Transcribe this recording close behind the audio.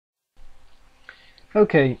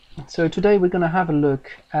Okay, so today we're going to have a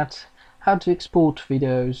look at how to export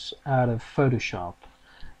videos out of Photoshop.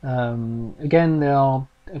 Again, there are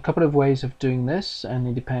a couple of ways of doing this, and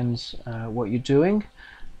it depends what you're doing.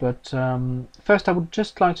 But first, I would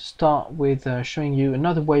just like to start with showing you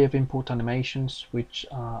another way of import animations, which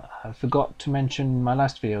I forgot to mention in my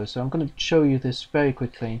last video. So I'm going to show you this very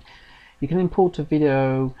quickly. You can import a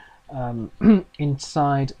video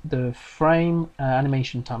inside the frame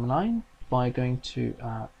animation timeline by going to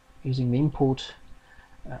using the import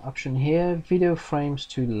option here, video frames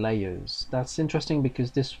to layers. That's interesting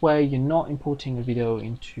because this way you're not importing a video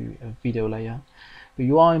into a video layer, but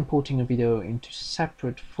you are importing a video into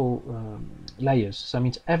separate full layers. So that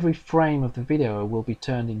means every frame of the video will be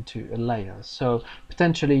turned into a layer. So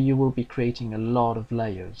potentially you will be creating a lot of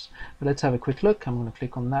layers. But let's have a quick look. I'm going to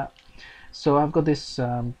click on that. So I've got this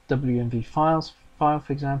WMV file,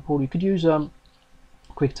 for example. You could use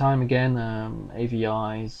QuickTime again,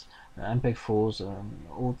 AVIs, MPEG-4s,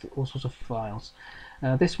 all sorts of files.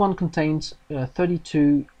 This one contains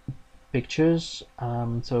 32 pictures,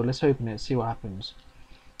 so let's open it, see what happens.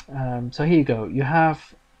 So here you go. You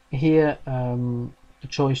have here the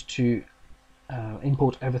choice to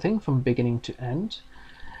import everything from beginning to end.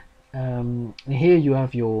 Here you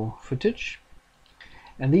have your footage.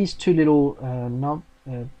 And these two little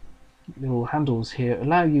little handles here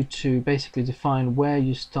allow you to basically define where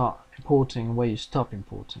you start importing and where you stop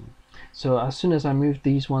importing. So as soon as I move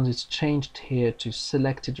these ones, it's changed here to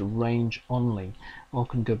selected range only, or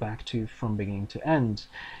can go back to from beginning to end.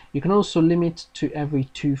 You can also limit to every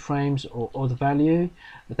 2 frames or other value.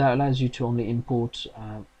 That allows you to only import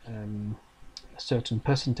a certain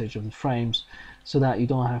percentage of the frames, so that you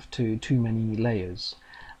don't have too many layers.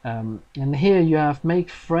 And here you have make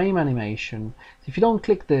frame animation. If you don't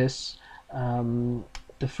click this,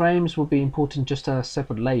 the frames will be imported just as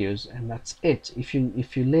separate layers, and that's it. If you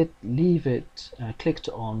leave it clicked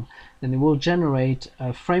on, then it will generate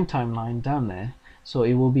a frame timeline down there, so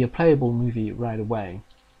it will be a playable movie right away.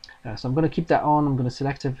 So I'm going to keep that on. I'm going to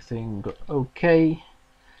select everything, go OK.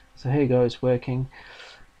 So here you go, it's working.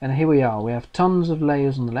 And here we are. We have tons of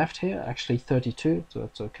layers on the left here, actually 32, so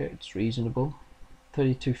that's okay, it's reasonable.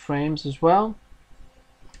 32 frames as well.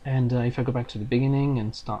 And if I go back to the beginning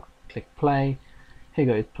and click play, here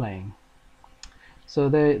you go, it's playing. So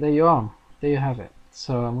there you are, there you have it.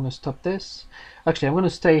 So I'm going to stop this. Actually, I'm going to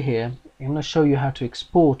stay here. I'm going to show you how to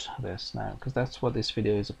export this now, because that's what this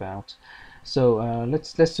video is about. So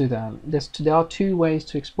let's do that. There are 2 ways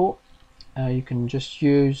to export. You can just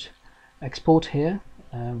use export here,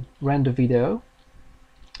 render video,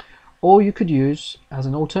 or you could use as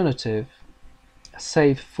an alternative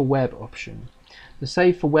save for web option. The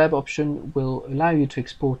save for web option will allow you to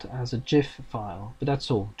export as a GIF file, but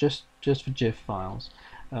that's all, just for GIF files,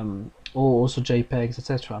 or also JPEGs,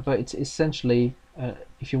 etc. But it's essentially,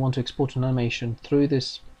 if you want to export an animation through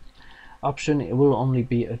this option, it will only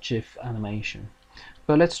be a GIF animation.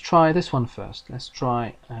 But let's try this one first. Let's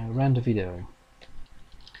try render video.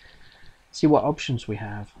 See what options we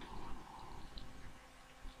have.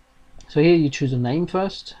 So here you choose a name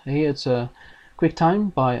first. Here it's a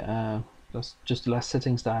QuickTime by that's just the last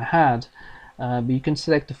settings that I had, but you can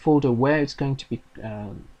select the folder where it's going to be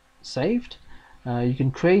saved. You can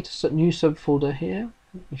create a new subfolder here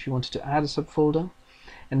if you wanted to add a subfolder,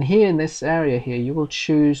 and here in this area here you will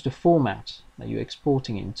choose the format that you're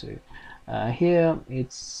exporting into. Here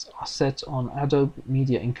it's set on Adobe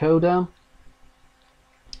Media Encoder,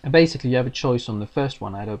 and basically you have a choice on the first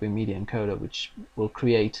one, Adobe Media Encoder, which will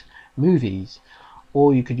create movies,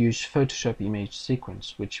 or you could use Photoshop image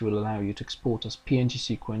sequence, which will allow you to export as PNG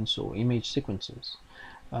sequence or image sequences.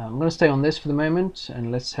 I'm going to stay on this for the moment, and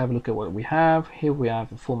let's have a look at what we have. Here we have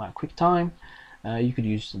a format QuickTime. You could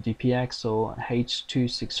use DPX or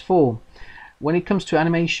H.264. When it comes to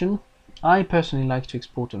animation, I personally like to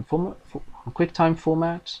export in QuickTime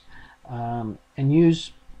format and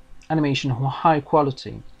use animation high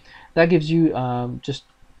quality. That gives you just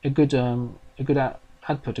a good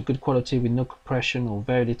output, a good quality with no compression or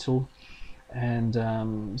very little.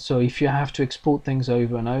 And so if you have to export things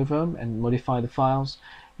over and over and modify the files,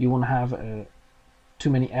 you won't have too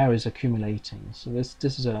many errors accumulating. So this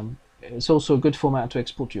is it's also a good format to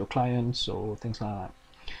export to your clients or things like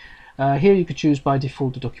that. Here you could choose by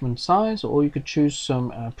default the document size, or you could choose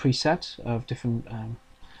some preset of different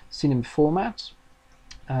cinema formats.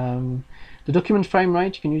 The document frame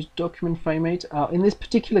rate, you can use document frame rate. In this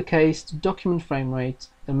particular case, the document frame rate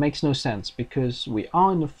makes no sense because we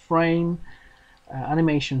are in a frame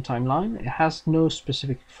animation timeline. It has no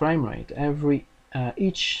specific frame rate.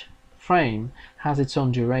 Each frame has its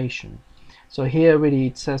own duration. So here really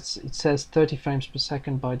it says 30 frames per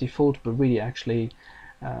second by default, but really actually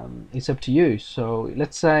it's up to you. So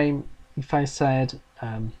let's say if I said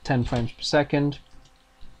 10 frames per second,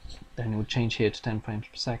 then it would change here to 10 frames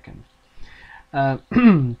per second.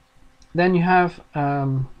 Then you have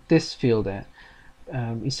this field there.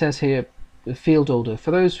 It says here the field order.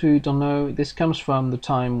 For those who don't know, this comes from the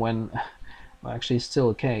time when, well, actually it's still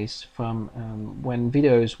the case, from when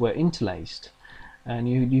videos were interlaced, and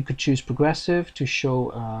you could choose progressive to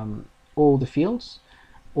show all the fields,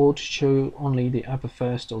 or to show only the upper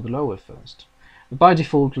first or the lower first. But by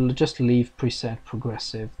default, we'll just leave preset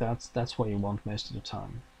progressive. That's what you want most of the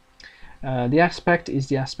time. The aspect is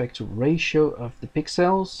the aspect ratio of the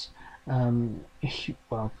pixels.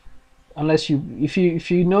 Well, unless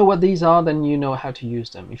if you know what these are, then you know how to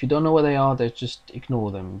use them. If you don't know what they are, then just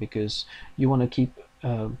ignore them, because you want to keep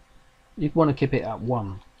it at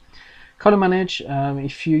 1. Color manage.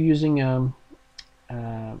 If you're using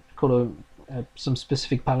some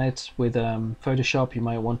specific palette with Photoshop, you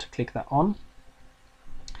might want to click that on.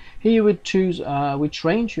 Here you would choose which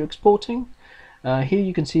range you're exporting. Here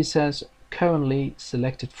you can see it says currently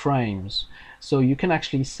selected frames. So you can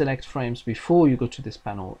actually select frames before you go to this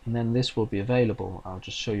panel, and then this will be available. I'll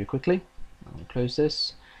just show you quickly. I'll close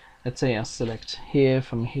this. Let's say I select here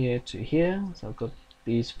from here to here. So I've got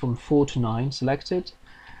these from 4 to 9 selected.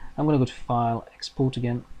 I'm going to go to File, Export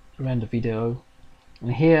again, render video,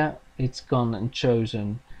 and here it's gone and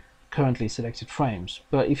chosen currently selected frames.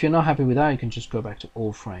 But if you're not happy with that, you can just go back to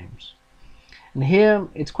all frames. And here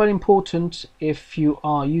it's quite important if you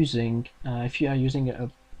are using a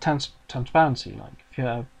transparency, like if you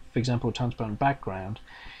have, for example, a transparent background,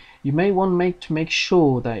 you may want to make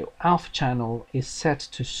sure that your alpha channel is set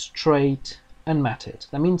to straight unmatted.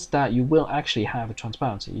 That means that you will actually have a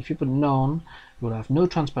transparency. If you put none, you will have no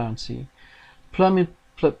transparency.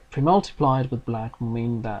 Pre-multiplied with black will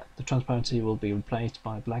mean that the transparency will be replaced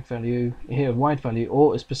by a black value, here a white value,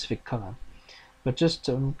 or a specific color. But just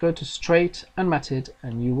go to straight unmatted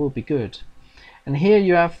and you will be good. And here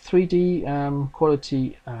you have 3D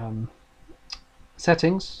quality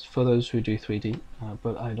settings for those who do 3D,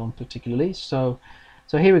 but I don't particularly. So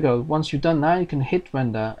here we go. Once you've done that, you can hit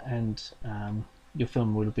render, and your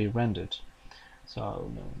film will be rendered.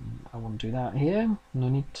 So I won't do that here. No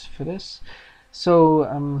need for this.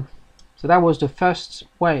 So so that was the first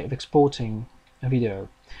way of exporting a video.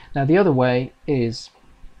 Now the other way is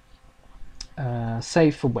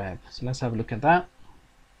save for web. So let's have a look at that.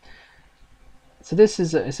 So this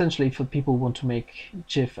is essentially for people who want to make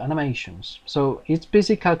GIF animations. So it's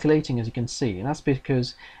busy calculating, as you can see, and that's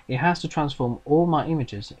because it has to transform all my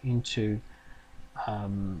images into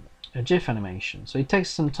a GIF animation. So it takes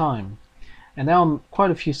some time, and there are quite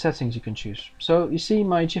a few settings you can choose. So you see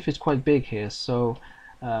my GIF is quite big here, so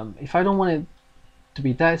if I don't want it to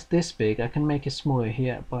be this big, I can make it smaller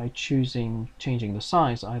here by changing the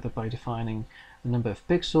size, either by defining the number of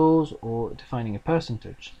pixels or defining a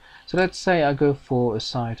percentage. So let's say I go for a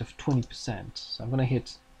size of 20%. So I'm going to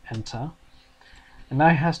hit enter, and now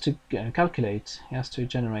it has to calculate, it has to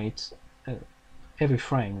generate every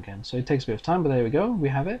frame again. So it takes a bit of time, but there we go, we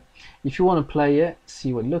have it. If you want to play it,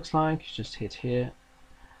 see what it looks like, you just hit here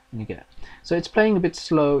and you get it. So it's playing a bit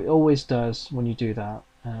slow, it always does when you do that.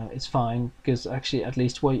 It's fine, because actually at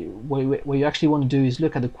least what you actually want to do is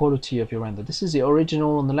look at the quality of your render. This is the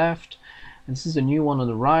original on the left, and this is the new one on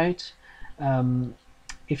the right.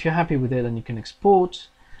 If you're happy with it, then you can export.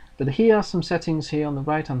 But here are some settings here on the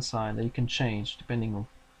right hand side that you can change depending on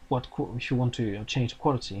if you want to change the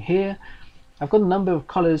quality. Here I've got a number of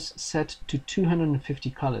colors set to 250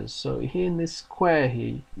 colors. So here in this square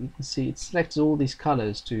here, you can see it selects all these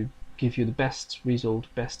colors to give you the best result,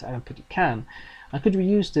 best output it can. I could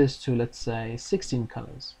reuse this to, let's say, 16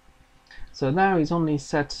 colors. So now it's only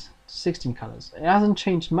set to 16 colors. It hasn't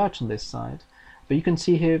changed much on this side, but you can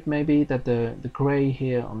see here maybe that the gray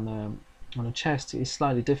here on the chest is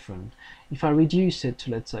slightly different. If I reduce it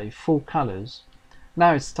to, let's say, 4 colors,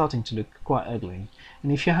 now it's starting to look quite ugly.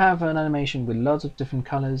 And if you have an animation with lots of different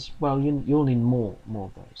colors, well, you'll need more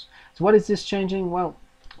of those. So what is this changing? Well,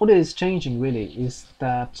 what it is changing really is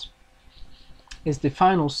the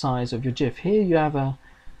final size of your GIF. Here you have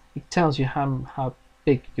it tells you how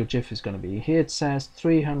big your GIF is going to be. Here it says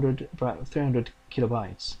 300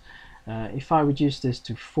 kilobytes. If I reduce this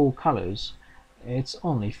to 4 colors, it's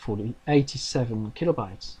only 87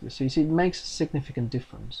 kilobytes. So you see, it makes a significant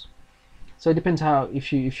difference. So it depends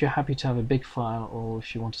if you're happy to have a big file or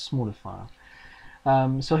if you want a smaller file.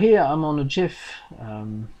 So here I'm on a GIF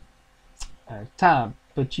tab,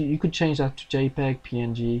 but you could change that to JPEG,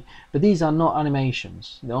 PNG, but these are not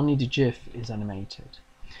animations. Only the GIF is animated.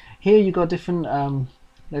 Here you got different,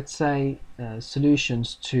 let's say,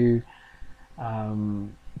 solutions to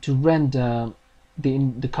render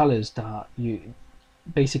the colors that you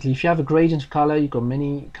basically. If you have a gradient of color, you've got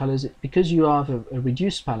many colors. Because you have a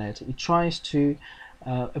reduced palette, it tries to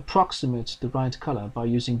approximate the right color by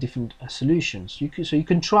using different solutions. So you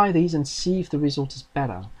can try these and see if the result is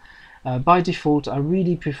better. By default, I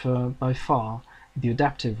really prefer by far the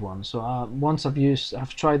adaptive one. So once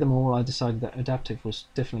I've tried them all, I decided that adaptive was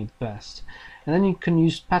definitely the best. And then you can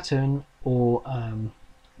use pattern or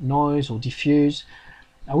noise or diffuse.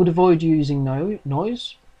 I would avoid using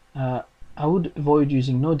noise. I would avoid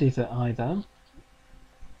using no dither either.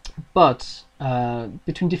 But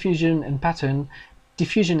between diffusion and pattern,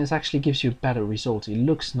 diffusion actually gives you a better result. It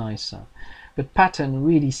looks nicer, but pattern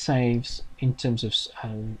really saves in terms of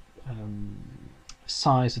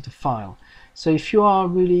size of the file. So if your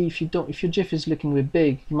GIF is looking a bit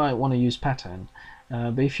big, you might want to use pattern.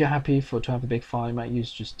 But if you're happy to have a big file, you might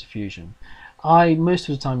use just diffusion. I most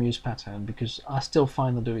of the time use pattern because I still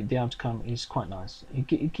find that the outcome is quite nice.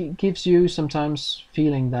 It gives you sometimes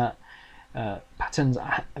feeling that patterns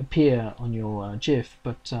appear on your GIF,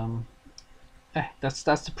 but that's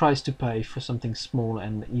the price to pay for something small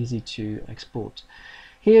and easy to export.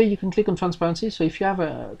 Here you can click on transparency. So if you have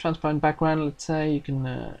a transparent background, let's say, you can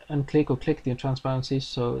unclick or click the transparency.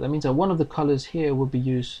 So that means that one of the colors here will be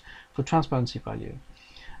used for transparency value.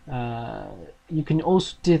 You can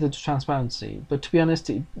also dither the transparency, but to be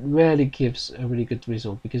honest, it rarely gives a really good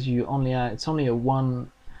result because it's only a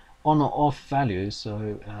one on or off value.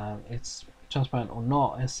 So it's transparent or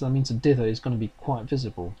not. So that means the dither is going to be quite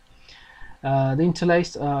visible. The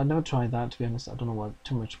interlaced, I've never tried that, to be honest. I don't know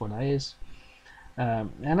too much what that is.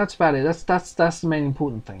 And that's about it. That's the main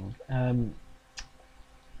important thing.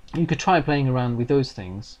 You could try playing around with those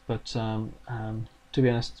things, but to be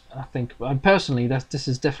honest, I think personally this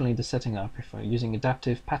is definitely the setting that I prefer. Using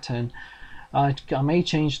adaptive, pattern. I may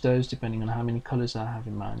change those depending on how many colors I have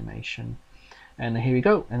in my animation. And here we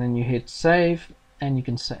go. And then you hit save, and you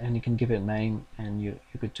can give it a name, and you're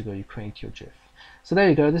good to go. You create your GIF. So there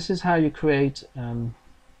you go. This is how you create.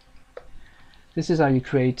 This is how you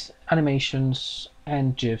create animations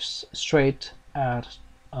and GIFs straight out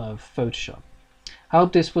of Photoshop. I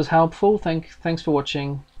hope this was helpful. Thanks for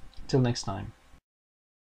watching. Till next time.